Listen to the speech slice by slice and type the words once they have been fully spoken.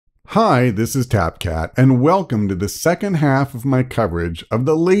Hi, this is TapCat, and welcome to the second half of my coverage of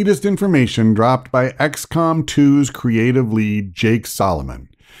the latest information dropped by XCOM 2's creative lead, Jake Solomon.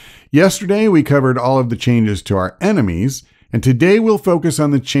 Yesterday, we covered all of the changes to our enemies, and today we'll focus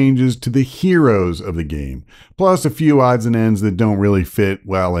on the changes to the heroes of the game, plus a few odds and ends that don't really fit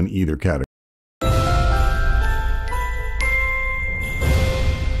well in either category.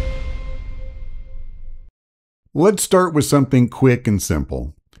 Let's start with something quick and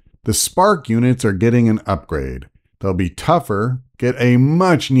simple. The Spark units are getting an upgrade. They'll be tougher, get a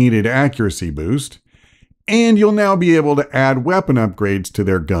much needed accuracy boost, and you'll now be able to add weapon upgrades to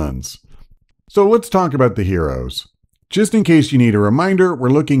their guns. So let's talk about the heroes. Just in case you need a reminder, we're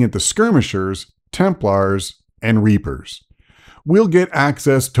looking at the Skirmishers, Templars, and Reapers. We'll get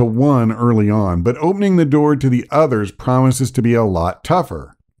access to one early on, but opening the door to the others promises to be a lot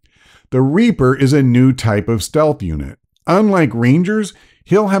tougher. The Reaper is a new type of stealth unit. Unlike Rangers,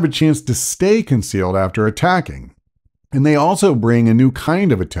 he'll have a chance to stay concealed after attacking. And they also bring a new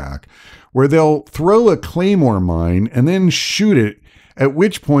kind of attack, where they'll throw a claymore mine and then shoot it, at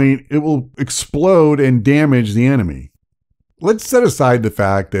which point it will explode and damage the enemy. Let's set aside the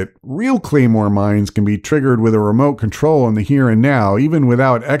fact that real claymore mines can be triggered with a remote control in the here and now, even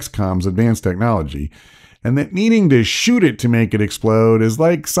without XCOM's advanced technology, and that needing to shoot it to make it explode is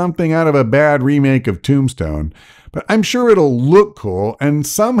like something out of a bad remake of Tombstone. But I'm sure it'll look cool, and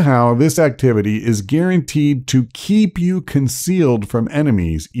somehow this activity is guaranteed to keep you concealed from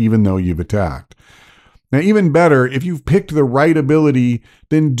enemies even though you've attacked. Now, even better, if you've picked the right ability,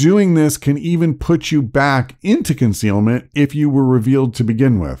 then doing this can even put you back into concealment if you were revealed to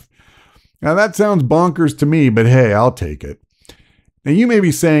begin with. Now, that sounds bonkers to me, but hey, I'll take it. Now, you may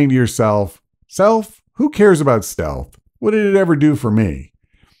be saying to yourself, "Self, who cares about stealth? What did it ever do for me?"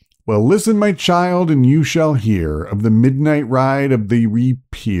 Well, listen, my child, and you shall hear of the midnight ride of the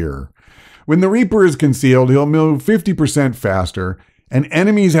Reaper. When the Reaper is concealed, he'll move 50% faster, and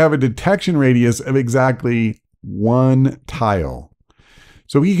enemies have a detection radius of exactly 1 tile.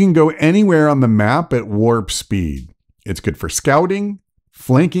 So he can go anywhere on the map at warp speed. It's good for scouting,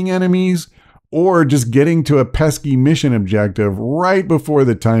 flanking enemies, or just getting to a pesky mission objective right before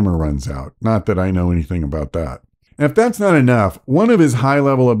the timer runs out. Not that I know anything about that. And if that's not enough, one of his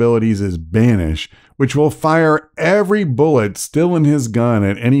high-level abilities is Banish, which will fire every bullet still in his gun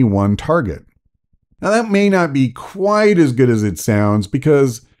at any one target. Now that may not be quite as good as it sounds,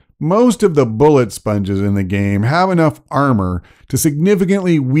 because most of the bullet sponges in the game have enough armor to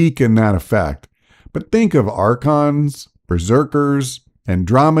significantly weaken that effect. But think of Archons, Berserkers,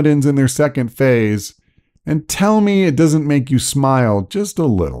 Andromedans in their second phase, and tell me it doesn't make you smile just a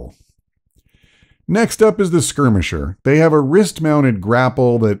little. Next up is the Skirmisher. They have a wrist-mounted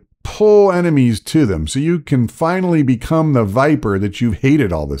grapple that pull enemies to them, so you can finally become the Viper that you've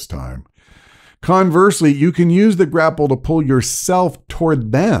hated all this time. Conversely, you can use the grapple to pull yourself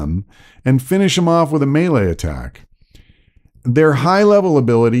toward them and finish them off with a melee attack. Their high-level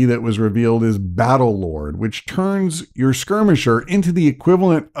ability that was revealed is Battle Lord, which turns your Skirmisher into the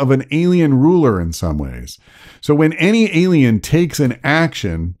equivalent of an alien ruler in some ways. So when any alien takes an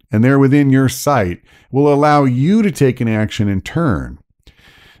action and they're within your sight, it will allow you to take an action in turn.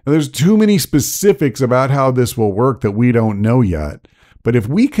 Now, there's too many specifics about how this will work that we don't know yet, but if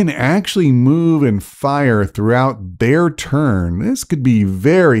we can actually move and fire throughout their turn, this could be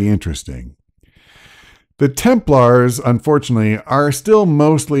very interesting. The Templars, unfortunately, are still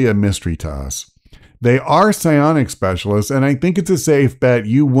mostly a mystery to us. They are psionics specialists, and I think it's a safe bet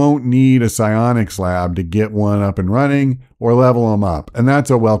you won't need a psionics lab to get one up and running or level them up, and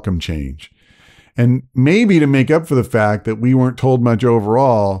that's a welcome change. And maybe to make up for the fact that we weren't told much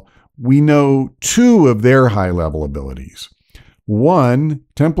overall, we know 2 of their high-level abilities. 1,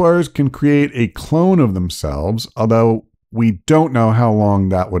 Templars can create a clone of themselves, although we don't know how long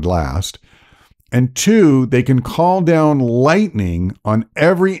that would last. And 2, they can call down lightning on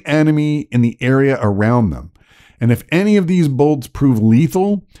every enemy in the area around them. And if any of these bolts prove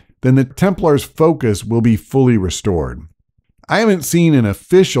lethal, then the Templar's focus will be fully restored. I haven't seen an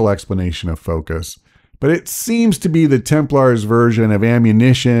official explanation of focus, but it seems to be the Templar's version of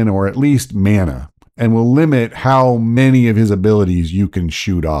ammunition or at least mana, and will limit how many of his abilities you can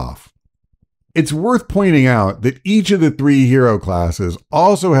shoot off. It's worth pointing out that each of the 3 hero classes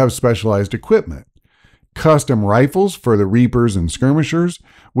also have specialized equipment. Custom rifles for the Reapers and Skirmishers.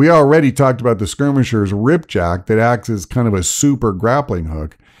 We already talked about the Skirmishers' Ripjack that acts as kind of a super grappling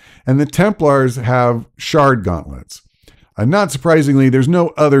hook. And the Templars have shard gauntlets. Not surprisingly, there's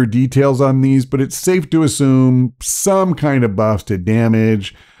no other details on these, but it's safe to assume some kind of buffs to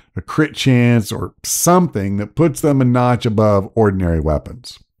damage, a crit chance, or something that puts them a notch above ordinary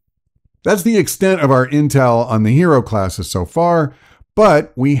weapons. That's the extent of our intel on the hero classes so far,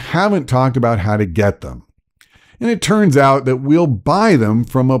 but we haven't talked about how to get them. And it turns out that we'll buy them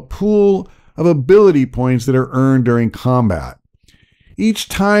from a pool of ability points that are earned during combat. Each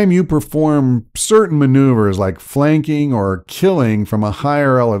time you perform certain maneuvers like flanking or killing from a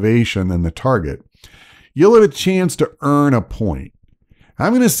higher elevation than the target, you'll have a chance to earn a point.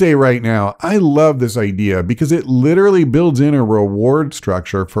 I'm going to say right now, I love this idea because it literally builds in a reward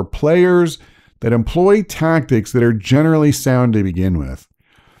structure for players that employ tactics that are generally sound to begin with.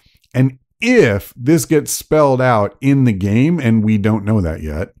 And if this gets spelled out in the game, and we don't know that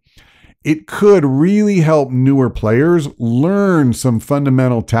yet, it could really help newer players learn some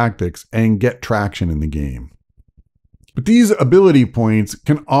fundamental tactics and get traction in the game. But these ability points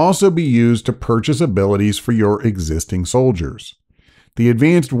can also be used to purchase abilities for your existing soldiers. The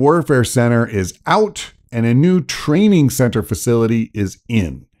Advanced Warfare Center is out and a new training center facility is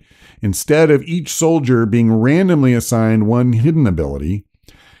in. Instead of each soldier being randomly assigned one hidden ability,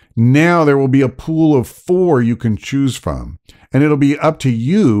 now there will be a pool of 4 you can choose from. And it'll be up to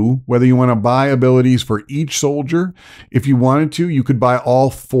you whether you want to buy abilities for each soldier. If you wanted to, you could buy all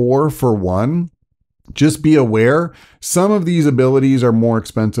 4 for one. Just be aware, some of these abilities are more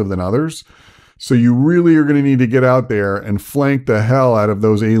expensive than others. So you really are going to need to get out there and flank the hell out of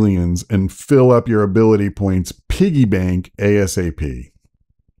those aliens and fill up your ability points piggy bank ASAP.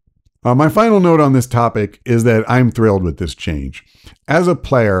 My final note on this topic is that I'm thrilled with this change. As a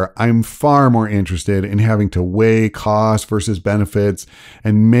player, I'm far more interested in having to weigh costs versus benefits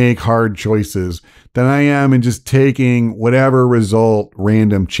and make hard choices than I am in just taking whatever result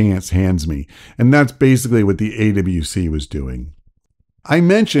random chance hands me. And that's basically what the AWC was doing. I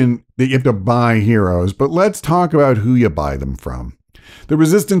mentioned that you have to buy heroes, but let's talk about who you buy them from. The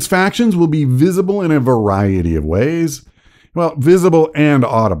Resistance factions will be visible in a variety of ways. Well, visible and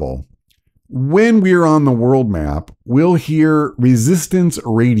audible. When we're on the world map, we'll hear Resistance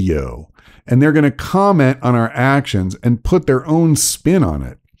radio, and they're going to comment on our actions and put their own spin on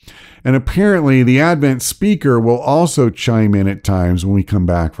it. And apparently the Advent speaker will also chime in at times when we come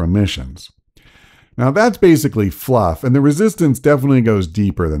back from missions. Now that's basically fluff, and the Resistance definitely goes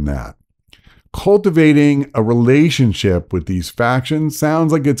deeper than that. Cultivating a relationship with these factions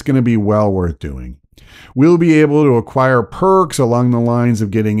sounds like it's going to be well worth doing. We'll be able to acquire perks along the lines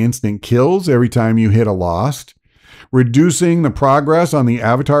of getting instant kills every time you hit a Lost, reducing the progress on the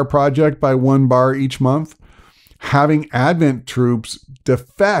Avatar project by 1 bar each month, having Advent troops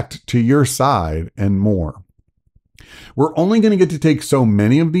defect to your side, and more. We're only going to get to take so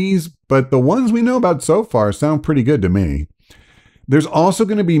many of these, but the ones we know about so far sound pretty good to me. There's also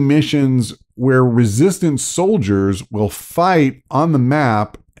going to be missions where Resistance soldiers will fight on the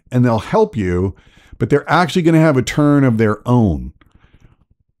map and they'll help you, but they're actually going to have a turn of their own.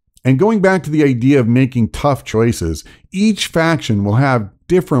 And going back to the idea of making tough choices, each faction will have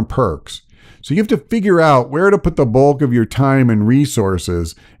different perks. So you have to figure out where to put the bulk of your time and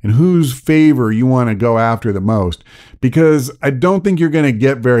resources and whose favor you want to go after the most, because I don't think you're going to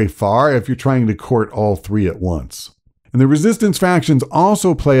get very far if you're trying to court all 3 at once. And the Resistance factions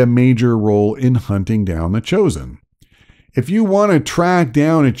also play a major role in hunting down the Chosen. If you want to track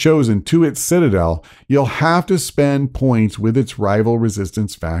down a Chosen to its citadel, you'll have to spend points with its rival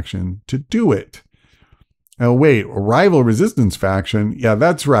Resistance faction to do it. Now wait, a rival Resistance faction? Yeah,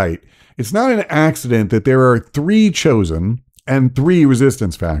 that's right. It's not an accident that there are 3 Chosen and 3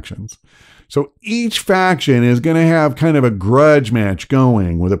 Resistance factions. So each faction is going to have kind of a grudge match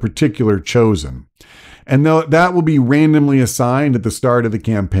going with a particular Chosen. And that will be randomly assigned at the start of the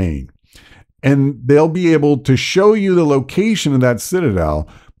campaign. And they'll be able to show you the location of that citadel,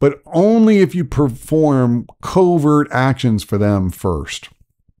 but only if you perform covert actions for them first.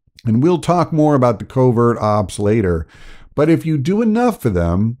 And we'll talk more about the covert ops later, but if you do enough for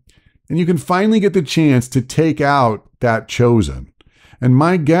them, then you can finally get the chance to take out that Chosen. And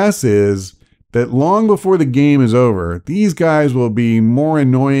my guess is that long before the game is over, these guys will be more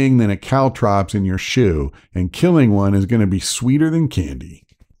annoying than a caltrops in your shoe, and killing one is going to be sweeter than candy.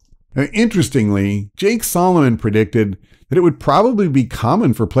 Now, interestingly, Jake Solomon predicted that it would probably be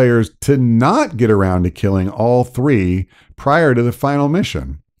common for players to not get around to killing all 3 prior to the final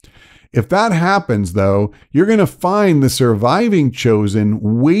mission. If that happens, though, you're going to find the surviving Chosen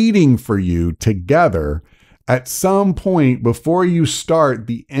waiting for you together at some point before you start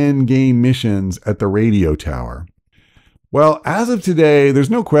the end game missions at the radio tower. Well, as of today, there's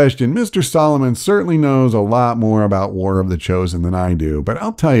no question Mr. Solomon certainly knows a lot more about War of the Chosen than I do, but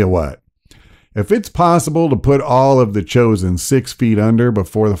I'll tell you what, If it's possible to put all of the Chosen 6 feet under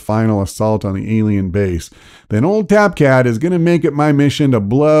before the final assault on the alien base, then old TapCat is going to make it my mission to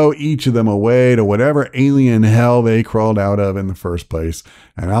blow each of them away to whatever alien hell they crawled out of in the first place,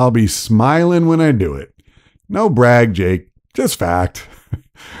 and I'll be smiling when I do it. No brag, Jake, just fact.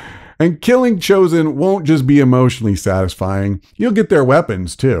 And killing Chosen won't just be emotionally satisfying, you'll get their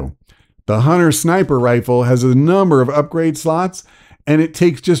weapons too. The Hunter Sniper Rifle has a number of upgrade slots, and it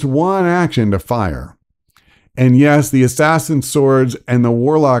takes just one action to fire. And yes, the Assassin Swords and the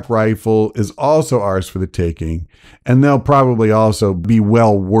Warlock Rifle is also ours for the taking, and they'll probably also be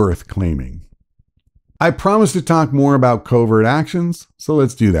well worth claiming. I promised to talk more about covert actions, so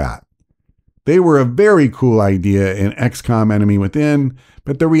let's do that. They were a very cool idea in XCOM Enemy Within,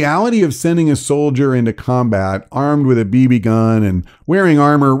 but the reality of sending a soldier into combat armed with a BB gun and wearing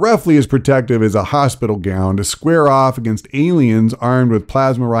armor roughly as protective as a hospital gown to square off against aliens armed with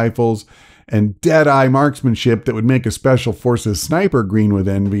plasma rifles and dead-eye marksmanship that would make a Special Forces sniper green with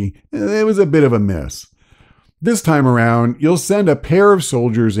envy, it was a bit of a miss. This time around, you'll send a pair of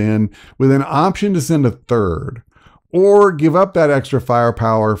soldiers in with an option to send a third, or give up that extra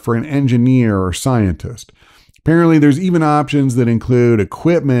firepower for an engineer or scientist. Apparently, there's even options that include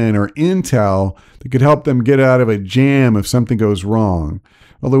equipment or intel that could help them get out of a jam if something goes wrong,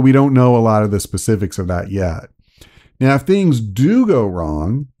 although we don't know a lot of the specifics of that yet. Now, if things do go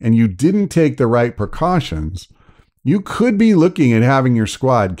wrong and you didn't take the right precautions, you could be looking at having your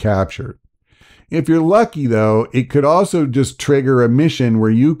squad captured. If you're lucky, though, it could also just trigger a mission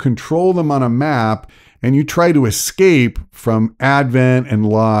where you control them on a map and you try to escape from Advent and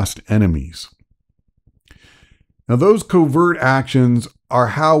Lost enemies. Now, those covert actions are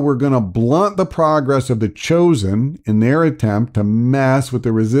how we're going to blunt the progress of the Chosen in their attempt to mess with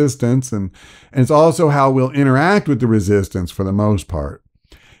the Resistance, and it's also how we'll interact with the Resistance for the most part.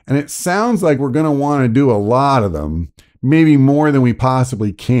 And it sounds like we're going to want to do a lot of them, maybe more than we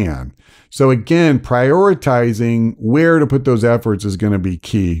possibly can. So again, prioritizing where to put those efforts is going to be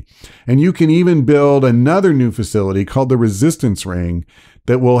key. And you can even build another new facility called the Resistance Ring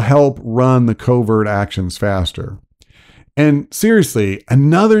that will help run the covert actions faster. And seriously,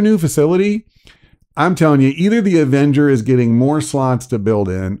 another new facility? I'm telling you, either the Avenger is getting more slots to build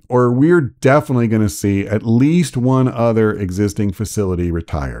in, or we're definitely going to see at least one other existing facility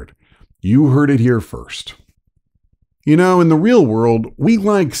retired. You heard it here first. You know, in the real world, we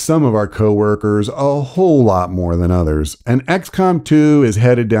like some of our coworkers a whole lot more than others, and XCOM 2 is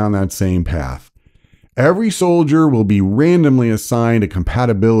headed down that same path. Every soldier will be randomly assigned a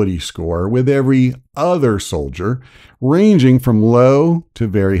compatibility score with every other soldier, ranging from low to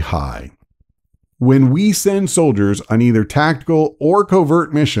very high. When we send soldiers on either tactical or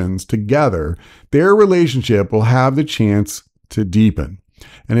covert missions together, their relationship will have the chance to deepen.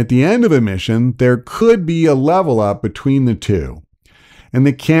 And at the end of a mission, there could be a level up between the two. And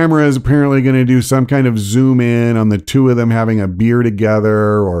the camera is apparently going to do some kind of zoom in on the two of them having a beer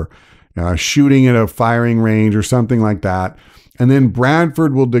together, or shooting at a firing range or something like that. And then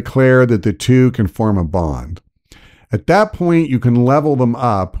Bradford will declare that the two can form a bond. At that point, you can level them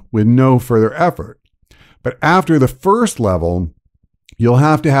up with no further effort. But after the first level, you'll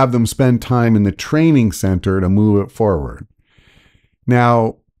have to have them spend time in the training center to move it forward.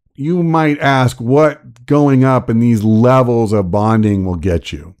 Now, you might ask what going up in these levels of bonding will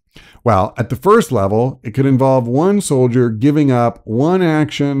get you. Well, at the first level, it could involve one soldier giving up one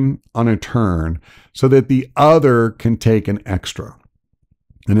action on a turn so that the other can take an extra.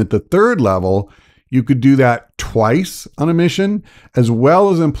 And at the third level, you could do that twice on a mission, as well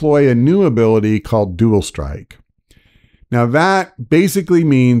as employ a new ability called Dual Strike. Now that basically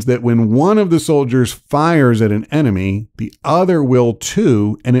means that when one of the soldiers fires at an enemy, the other will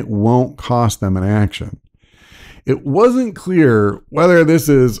too, and it won't cost them an action. It wasn't clear whether this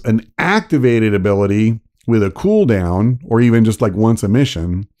is an activated ability with a cooldown, or even just like once a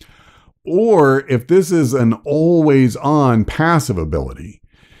mission, or if this is an always-on passive ability.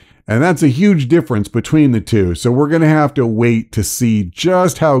 And that's a huge difference between the two, so we're going to have to wait to see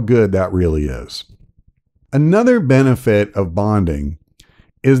just how good that really is. Another benefit of bonding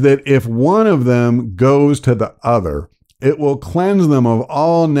is that if one of them goes to the other, it will cleanse them of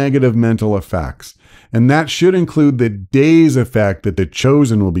all negative mental effects. And that should include the daze effect that the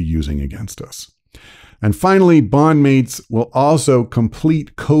Chosen will be using against us. And finally, bond mates will also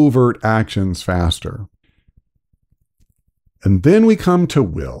complete covert actions faster. And then we come to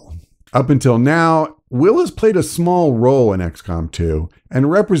Will. Up until now, Will has played a small role in XCOM 2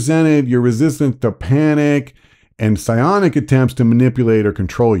 and represented your resistance to panic and psionic attempts to manipulate or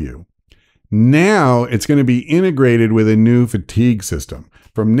control you. Now it's going to be integrated with a new fatigue system.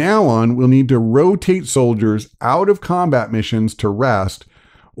 From now on, we'll need to rotate soldiers out of combat missions to rest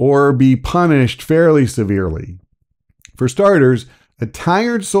or be punished fairly severely. For starters, a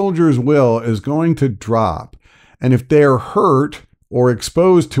tired soldier's will is going to drop, and if they are hurt or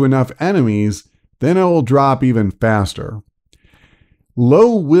exposed to enough enemies, then it will drop even faster.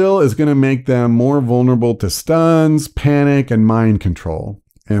 Low will is going to make them more vulnerable to stuns, panic, and mind control.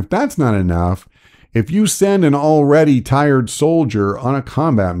 And if that's not enough, if you send an already tired soldier on a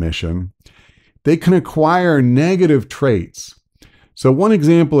combat mission, they can acquire negative traits. So one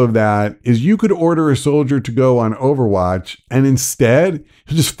example of that is you could order a soldier to go on Overwatch and instead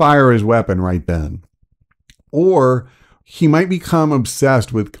he'll just fire his weapon right then. Or he might become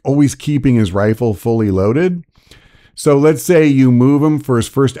obsessed with always keeping his rifle fully loaded. So let's say you move him for his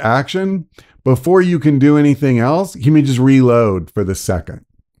first action. Before you can do anything else, he may just reload for the second.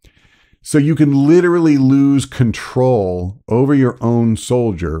 So you can literally lose control over your own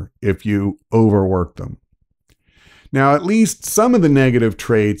soldier if you overwork them. Now, at least some of the negative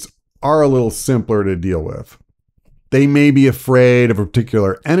traits are a little simpler to deal with. They may be afraid of a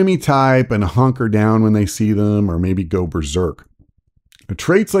particular enemy type and hunker down when they see them, or maybe go berserk.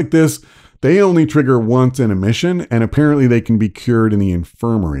 Traits like this, they only trigger once in a mission, and apparently they can be cured in the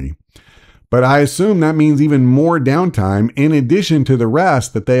infirmary. But I assume that means even more downtime in addition to the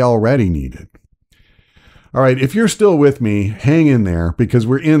rest that they already needed. All right, if you're still with me, hang in there because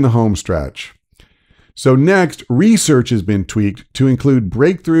we're in the home stretch. So next, research has been tweaked to include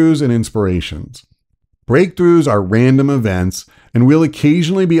breakthroughs and inspirations. Breakthroughs are random events and will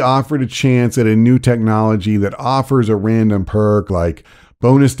occasionally be offered a chance at a new technology that offers a random perk like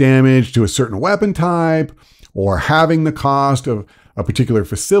bonus damage to a certain weapon type or halving the cost of a particular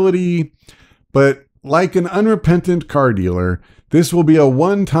facility. But like an unrepentant car dealer, this will be a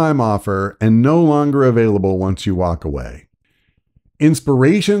one-time offer and no longer available once you walk away.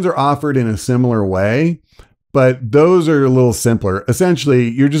 Inspirations are offered in a similar way, but those are a little simpler. Essentially,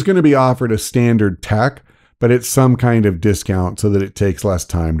 you're just going to be offered a standard tech, but it's some kind of discount so that it takes less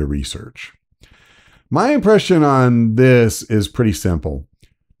time to research. My impression on this is pretty simple.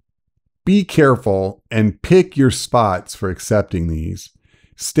 Be careful and pick your spots for accepting these.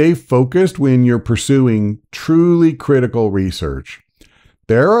 Stay focused when you're pursuing truly critical research.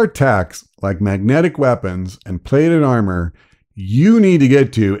 There are techs like magnetic weapons and plated armor you need to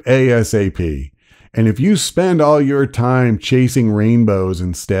get to ASAP. And if you spend all your time chasing rainbows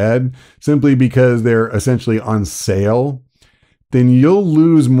instead, simply because they're essentially on sale, then you'll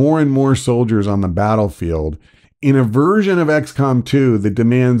lose more and more soldiers on the battlefield in a version of XCOM 2 that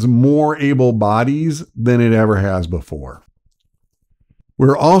demands more able bodies than it ever has before.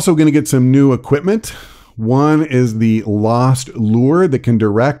 We're also going to get some new equipment. One is the Lost Lure that can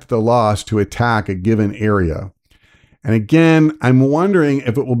direct the Lost to attack a given area. And again, I'm wondering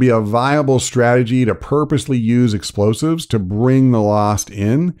if it will be a viable strategy to purposely use explosives to bring the Lost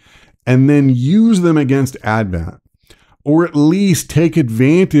in and then use them against Advent, or at least take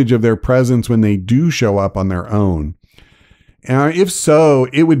advantage of their presence when they do show up on their own. And if so,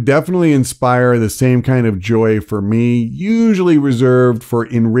 it would definitely inspire the same kind of joy for me, usually reserved for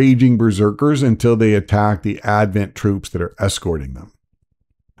enraging berserkers until they attack the Advent troops that are escorting them.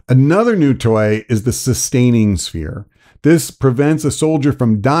 Another new toy is the Sustaining Sphere. This prevents a soldier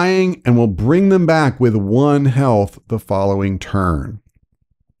from dying and will bring them back with 1 health the following turn.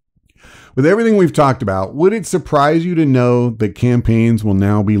 With everything we've talked about, would it surprise you to know that campaigns will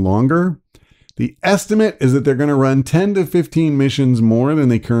now be longer? The estimate is that they're going to run 10 to 15 missions more than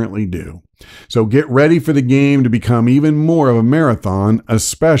they currently do. So get ready for the game to become even more of a marathon,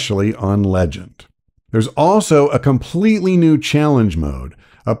 especially on Legend. There's also a completely new challenge mode.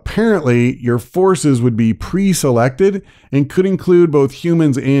 Apparently, your forces would be pre-selected and could include both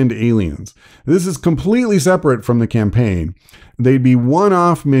humans and aliens. This is completely separate from the campaign. They'd be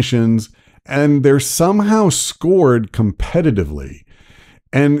one-off missions, and they're somehow scored competitively,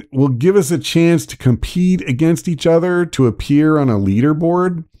 and will give us a chance to compete against each other to appear on a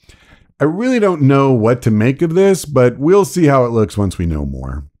leaderboard. I really don't know what to make of this, but we'll see how it looks once we know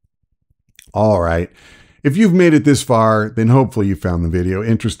more. All right. If you've made it this far, then hopefully you found the video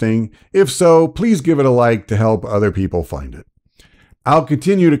interesting. If so, please give it a like to help other people find it. I'll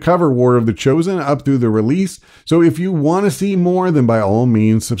continue to cover War of the Chosen up through the release, so if you want to see more, then by all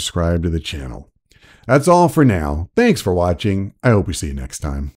means subscribe to the channel. That's all for now. Thanks for watching. I hope we see you next time.